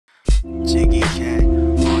Jiggy cat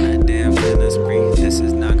on a damn feeling spree. This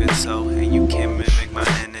is Nagato, and you can't mimic my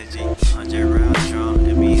energy. 100 round drum,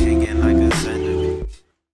 it be hanging like a centipede.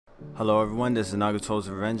 Hello everyone, this is Nagato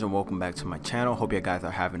Revenge and welcome back to my channel. Hope you guys are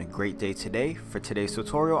having a great day today. For today's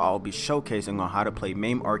tutorial, I'll be showcasing on how to play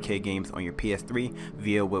MAME arcade games on your PS3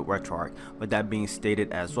 via with RetroArch. With that being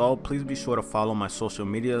stated as well, please be sure to follow my social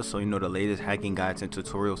media so you know the latest hacking guides and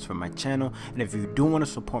tutorials from my channel. And if you do want to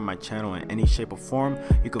support my channel in any shape or form,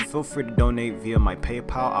 you can feel free to donate via my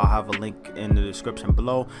PayPal. I'll have a link in the description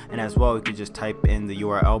below, and as well you can just type in the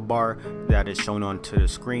URL bar that is shown onto the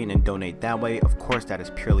screen and donate that way. Of course, that is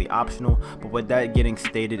purely optional. But with that getting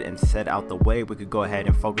stated and said out the way, we could go ahead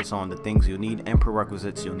and focus on the things you'll need and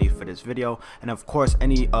prerequisites you'll need for this video. And of course,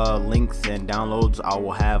 any links and downloads I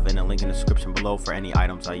will have in a link in the description below for any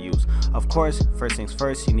items I use. Of course, first things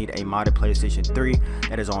first, you need a modded PlayStation 3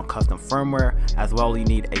 that is on custom firmware. As well, you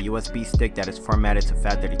need a USB stick that is formatted to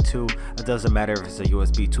FAT32. It doesn't matter if it's a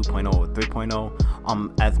USB 2.0 or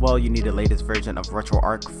 3.0. As well, you need the latest version of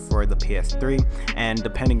RetroArch for the PS3, and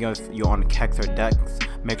depending if you're on Kex or Dex,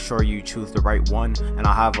 make sure you choose the right one, and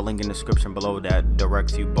I'll have a link in the description below that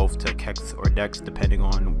directs you both to Kex or Dex depending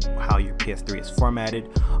on how your PS3 is formatted.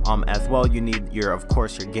 As well, you need of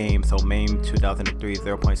course your game, so MAME 2003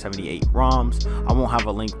 0.78 ROMs. I won't have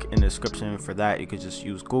a link in the description for that, you could just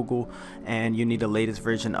use Google. And you need the latest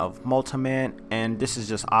version of Multiman, and this is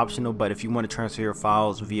just optional, but if you want to transfer your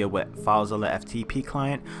files via with FileZilla FTP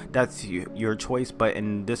Client, that's your choice. But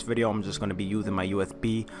in this video, I'm just going to be using my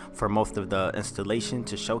USB for most of the installation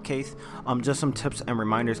to showcase. Just some tips and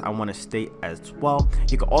reminders I want to state as well.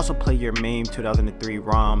 You can also play your MAME 2003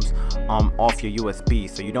 ROMs off your USB,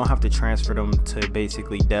 so you don't have to transfer them to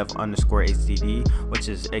basically dev_HDD, which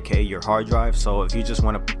is aka your hard drive. So if you just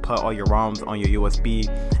want to put all your ROMs on your USB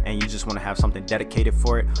and you just want to have something dedicated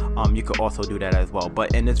for it, you could also do that as well.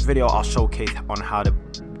 But in this video, I'll showcase on how to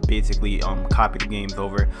basically copy the games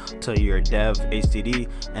over to your dev HDD,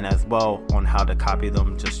 and as well on how to copy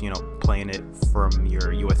them, just playing it from your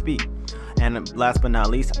USB. And last but not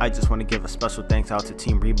least, I just want to give a special thanks out to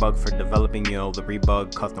Team Rebug for developing the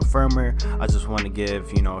Rebug custom firmware. I just want to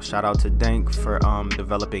give a shout out to deank for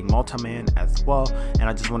developing Multiman as well, and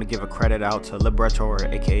I just want to give a credit out to LibRetro, or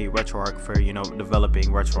aka RetroArch, for developing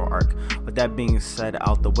RetroArch. With that being said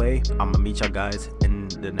out the way, I'm gonna meet y'all guys in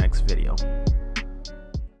the next video.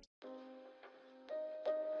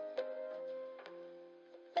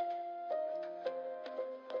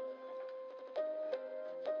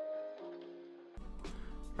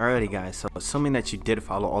 Alrighty guys, so assuming that you did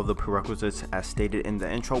follow all the prerequisites as stated in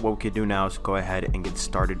the intro, what we could do now is go ahead and get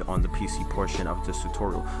started on the PC portion of this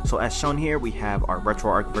tutorial. So as shown here, we have our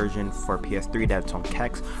RetroArch version for PS3 that's on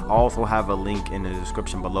Kex. I also have a link in the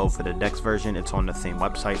description below for the Dex version. It's on the same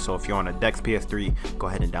website, so if you're on a Dex PS3, go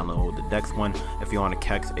ahead and download the Dex one. If you're on a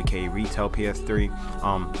Kex, aka retail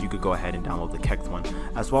PS3, you could go ahead and download the Kex one.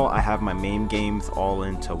 As well, I have my MAME games all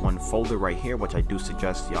into one folder right here, which I do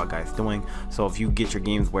suggest y'all guys doing. So if you get your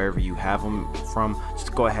games wherever you have them from,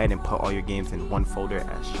 just go ahead and put all your games in one folder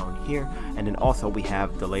as shown here. And then also we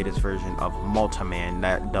have the latest version of Multiman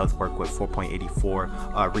that does work with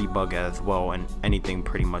 4.84 Rebug as well, and anything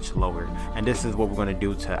pretty much lower. And this is what we're going to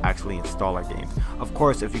do to actually install our games. Of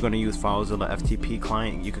course, if you're going to use FileZilla FTP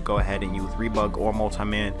Client, you could go ahead and use Rebug or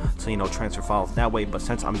Multiman to transfer files that way. But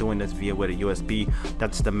since I'm doing this via with a USB,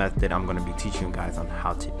 that's the method I'm going to be teaching you guys on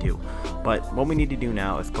how to do. But what we need to do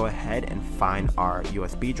now is go ahead and find our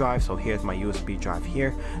USB drive. So here's my USB drive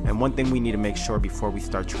here, and one thing we need to make sure before we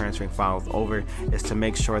start transferring files over is to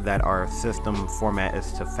make sure that our system format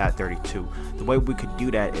is to FAT32. The way we could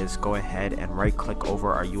do that is go ahead and right click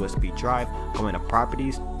over our USB drive, go into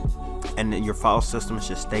properties, and then your file system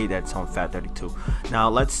should stay that's on FAT32. Now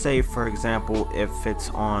let's say for example if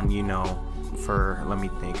it's on for let me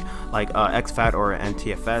think like exFAT or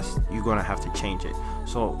NTFS, you're gonna have to change it.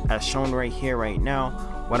 So as shown right here right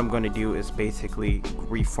now, what I'm going to do is basically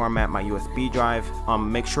reformat my USB drive.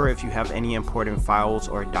 Make sure if you have any important files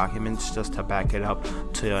or documents just to back it up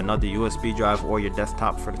to another USB drive or your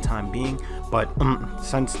desktop for the time being. But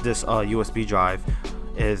since this USB drive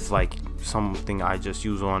is like something I just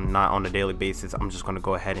use not on a daily basis, I'm just going to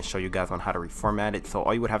go ahead and show you guys on how to reformat it. So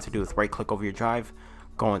all you would have to do is right click over your drive,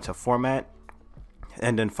 go into format,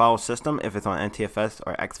 and then file system. If it's on NTFS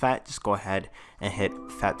or exFAT, just go ahead and hit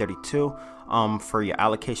FAT32. For your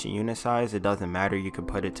allocation unit size, it doesn't matter, you can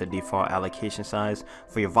put it to default allocation size.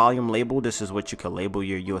 For your volume label, this is what you can label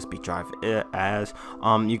your USB drive as.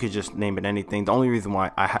 You could just name it anything. The only reason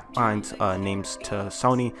why I find names to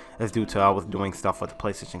Sony is due to I was doing stuff with the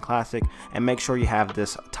PlayStation Classic. And make sure you have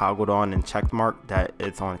this toggled on and checked mark that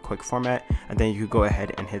it's on quick format, and then you go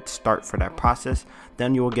ahead and hit start for that process.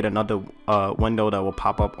 Then you will get another window that will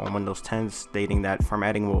pop up on Windows 10 stating that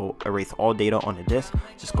formatting will erase all data on the disk.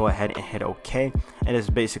 Just go ahead and hit OK, and it's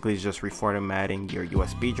basically just reformatting your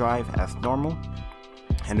USB drive as normal,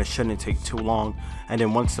 and it shouldn't take too long. And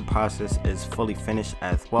then once the process is fully finished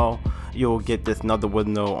as well, you'll get this another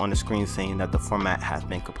window on the screen saying that the format has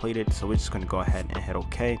been completed. So we're just going to go ahead and hit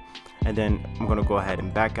OK, and then I'm going to go ahead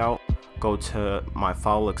and back out, go to my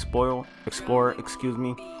file explorer, excuse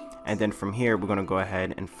me, and then from here we're going to go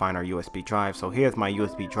ahead and find our USB drive. So here's my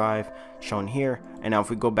USB drive shown here, and now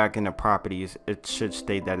if we go back into properties, it should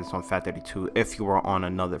state that it's on FAT32 if you are on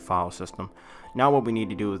another file system. Now what we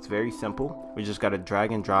need to do is very simple. We just got to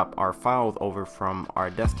drag and drop our files over from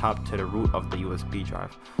our desktop to the root of the USB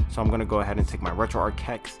drive. So I'm going to go ahead and take my RetroArch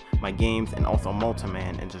hex, my games, and also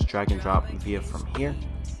Multiman, and just drag and drop via from here.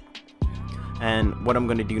 And what I'm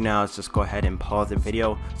going to do now is just go ahead and pause the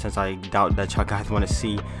video, since I doubt that y'all guys want to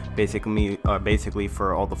see basically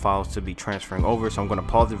for all the files to be transferring over. So I'm going to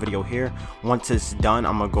pause the video here. Once it's done,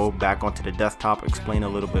 I'm going to go back onto the desktop, explain a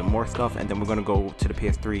little bit more stuff, and then we're going to go to the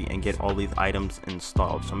PS3 and get all these items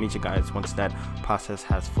installed. So I'll meet you guys once that process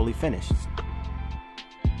has fully finished.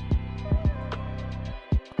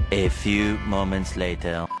 A few moments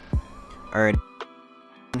later. Alright.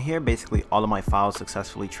 Here basically all of my files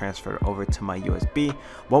successfully transferred over to my USB.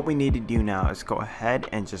 What we need to do now is go ahead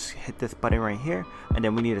and just hit this button right here, and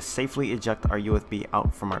then we need to safely eject our USB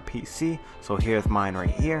out from our PC. So here's mine right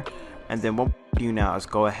here. And then what we do now is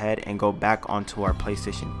go ahead and go back onto our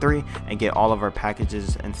PlayStation 3 and get all of our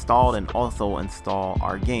packages installed, and also install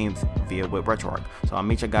our games via with RetroArch. So I'll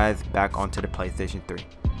meet you guys back onto the PlayStation 3.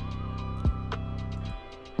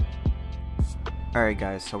 Alright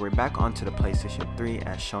guys, so we're back onto the PlayStation 3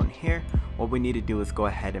 as shown here. What we need to do is go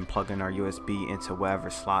ahead and plug in our USB into whatever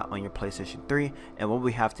slot on your PlayStation 3, and what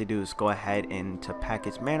we have to do is go ahead into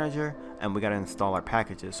package manager, and we got to install our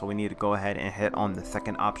packages. So we need to go ahead and hit on the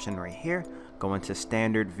second option right here, go into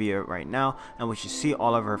standard via right now, and we should see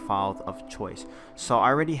all of our files of choice. So I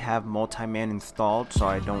already have Multiman installed, so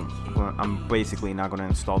I'm basically not going to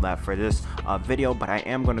install that for this video, but I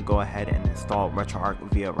am going to go ahead and install RetroArch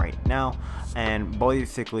via right now. And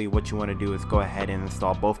basically what you want to do is go ahead and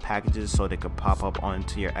install both packages so they could pop up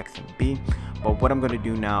onto your XMB. But what I'm going to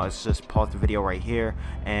do now is just pause the video right here,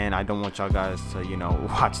 and I don't want y'all guys to, you know,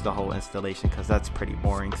 watch the whole installation because that's pretty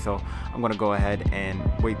boring. So I'm going to go ahead and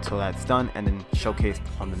wait till that's done and then showcase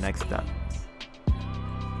on the next step.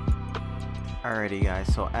 Alrighty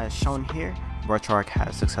guys, so as shown here, RetroArch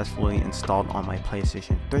has successfully installed on my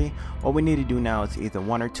PlayStation 3. What we need to do now is either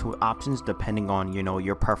one or two options depending on, you know,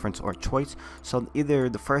 your preference or choice. So either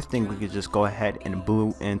the first thing, we could just go ahead and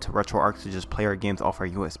boot into RetroArch to just play our games off our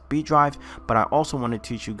USB drive, but I also want to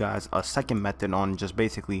teach you guys a second method on just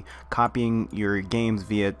basically copying your games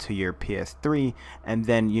via to your PS3, and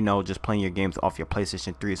then, you know, just playing your games off your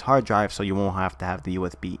PlayStation 3's hard drive, so you won't have to have the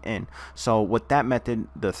USB in. So with that method,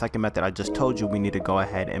 the second method I just told you, we need to go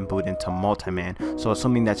ahead and boot into Multiman. So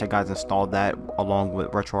assuming that you guys installed that along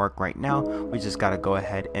with RetroArch right now, we just got to go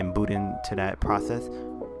ahead and boot into that process.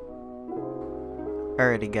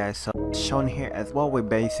 Alrighty guys, so shown here as well, we're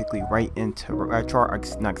basically right into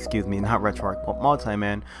RetroArch, not RetroArch, but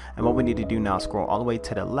Multiman. And what we need to do now is scroll all the way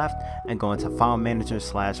to the left and go into File Manager /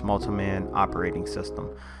 Multiman Operating System.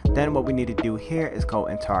 Then what we need to do here is go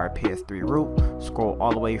into our PS3 root, scroll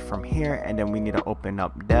all the way from here, and then we need to open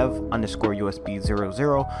up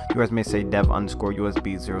dev_USB00. You guys may say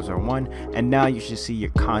dev_USB001, and now you should see your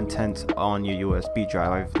contents on your USB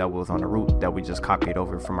drive that was on the root that we just copied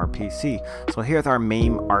over from our PC. So here's our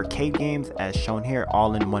MAME arcade games as shown here,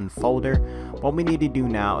 all in one folder. What we need to do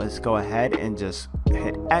now is go ahead and just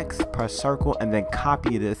hit X, press circle, and then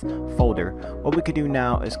copy this folder. What we could do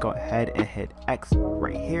now is go ahead and hit X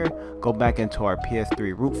right here, go back into our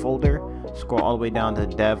PS3 root folder, scroll all the way down to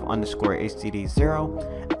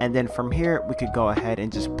dev_HDD0, and then from here we could go ahead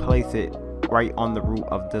and just place it right on the root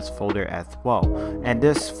of this folder as well. And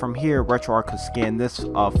this from here, RetroArch could scan this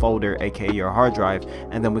folder, aka your hard drive,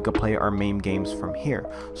 and then we could play our MAME games from here.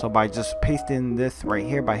 So by just pasting this right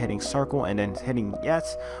here, by hitting circle and then hitting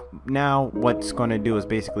yes, now what's going to do is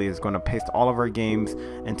basically is going to paste all of our games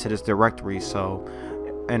into this directory. So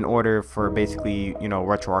in order for basically, you know,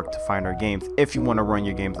 RetroArch to find our games if you want to run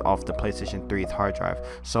your games off the PlayStation 3's hard drive.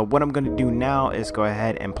 So what I'm going to do now is go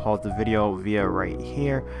ahead and pause the video via right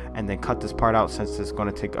here and then cut this part out, since it's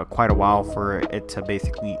going to take quite a while for it to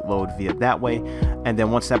basically load via that way. And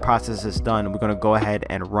then once that process is done, we're going to go ahead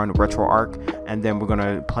and run RetroArch, and then we're going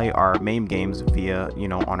to play our MAME games via, you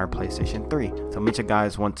know, on our PlayStation 3. So meet you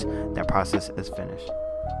guys once that process is finished.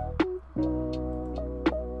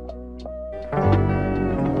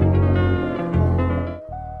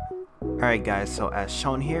 Alright guys, so as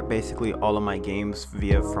shown here, basically all of my games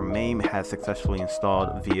from MAME has successfully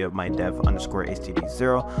installed via my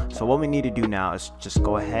dev_htd0. So what we need to do now is just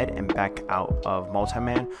go ahead and back out of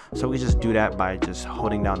Multiman. So we just do that by just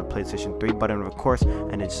holding down the PlayStation 3 button, of course,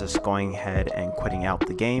 and it's just going ahead and quitting out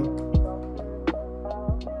the game.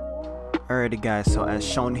 Alrighty guys, so as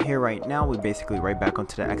shown here right now, we basically right back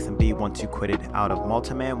onto the M.A.M.E. once you quit it out of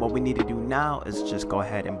Multiman. What we need to do now is just go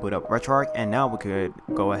ahead and boot up RetroArch, and now we could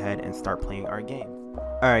go ahead and start playing our game.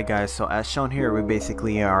 Alright guys, so as shown here, we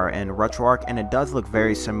basically are in RetroArch, and it does look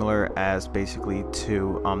very similar as basically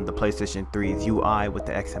to the PlayStation 3's UI with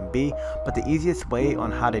the M.A.M.E, but the easiest way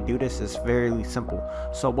on how to do this is very simple.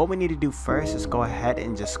 So what we need to do first is go ahead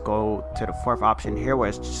and just go to the fourth option here where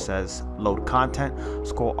it just says load content,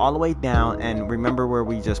 scroll all the way down, and remember where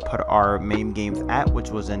we just put our MAME games at,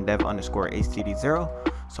 which was in dev_htd0.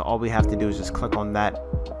 So all we have to do is just click on that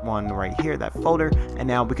one right here, that folder, and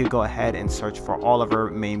now we could go ahead and search for all of our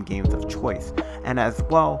MAME games of choice. And as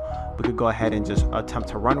well, we could go ahead and just attempt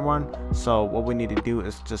to run one. So what we need to do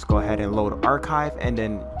is just go ahead and load archive and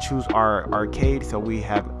then choose our arcade. So we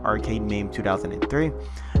have arcade MAME 2003.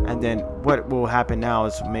 And then what will happen now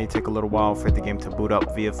is it may take a little while for the game to boot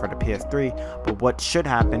up via for the PS3, but what should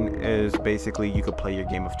happen is basically you could play your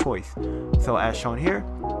game of choice. So as shown here,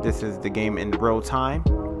 this is the game in real time.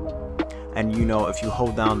 And you know, if you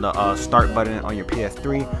hold down the start button on your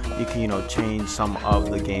PS3, you can, you know, change some of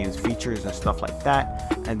the game's features and stuff like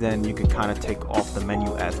that, and then you can kind of take off the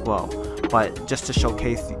menu as well. But just to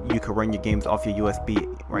showcase, you can run your games off your USB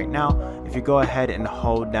right now. If you go ahead and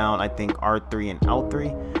hold down, I think R3 and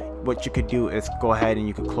L3, what you could do is go ahead and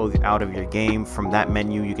you could close it out of your game. From that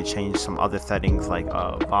menu, you could change some other settings like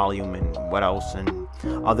volume and what else, and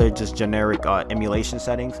other just generic emulation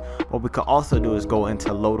settings. What we could also do is go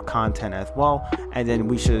into load content as well, and then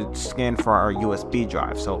we should scan for our USB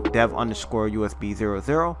drive. So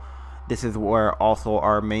dev_USB00. This is where also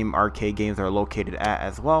our MAME arcade games are located at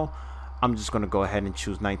as well. I'm just going to go ahead and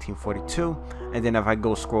choose 1942, and then if I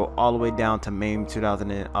go scroll all the way down to MAME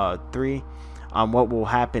 2003, what will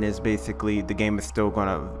happen is basically the game is still going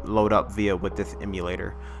to load up via with this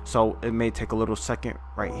emulator. So it may take a little second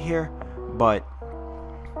right here, but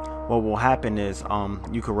what will happen is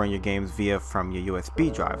you can run your games via from your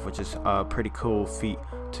USB drive, which is a pretty cool feat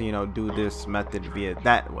to, you know, do this method via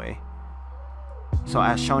that way. So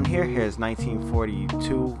as shown here, here's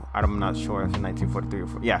 1942. I'm not sure if it's 1943 or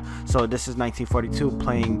 4. Yeah, so this is 1942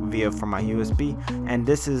 playing via from my USB, and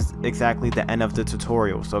this is exactly the end of the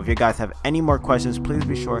tutorial. So if you guys have any more questions, please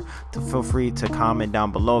be sure to feel free to comment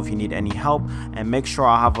down below if you need any help, and make sure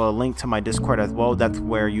I'll have a link to my Discord as well. That's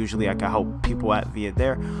where usually I can help people at via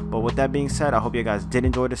there. But with that being said, I hope you guys did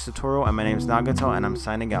enjoy this tutorial, and my name is Nagato, and I'm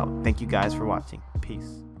signing out. Thank you guys for watching.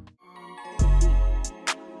 Peace.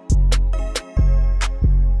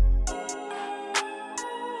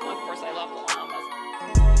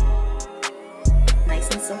 Nice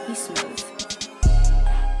and silky smooth.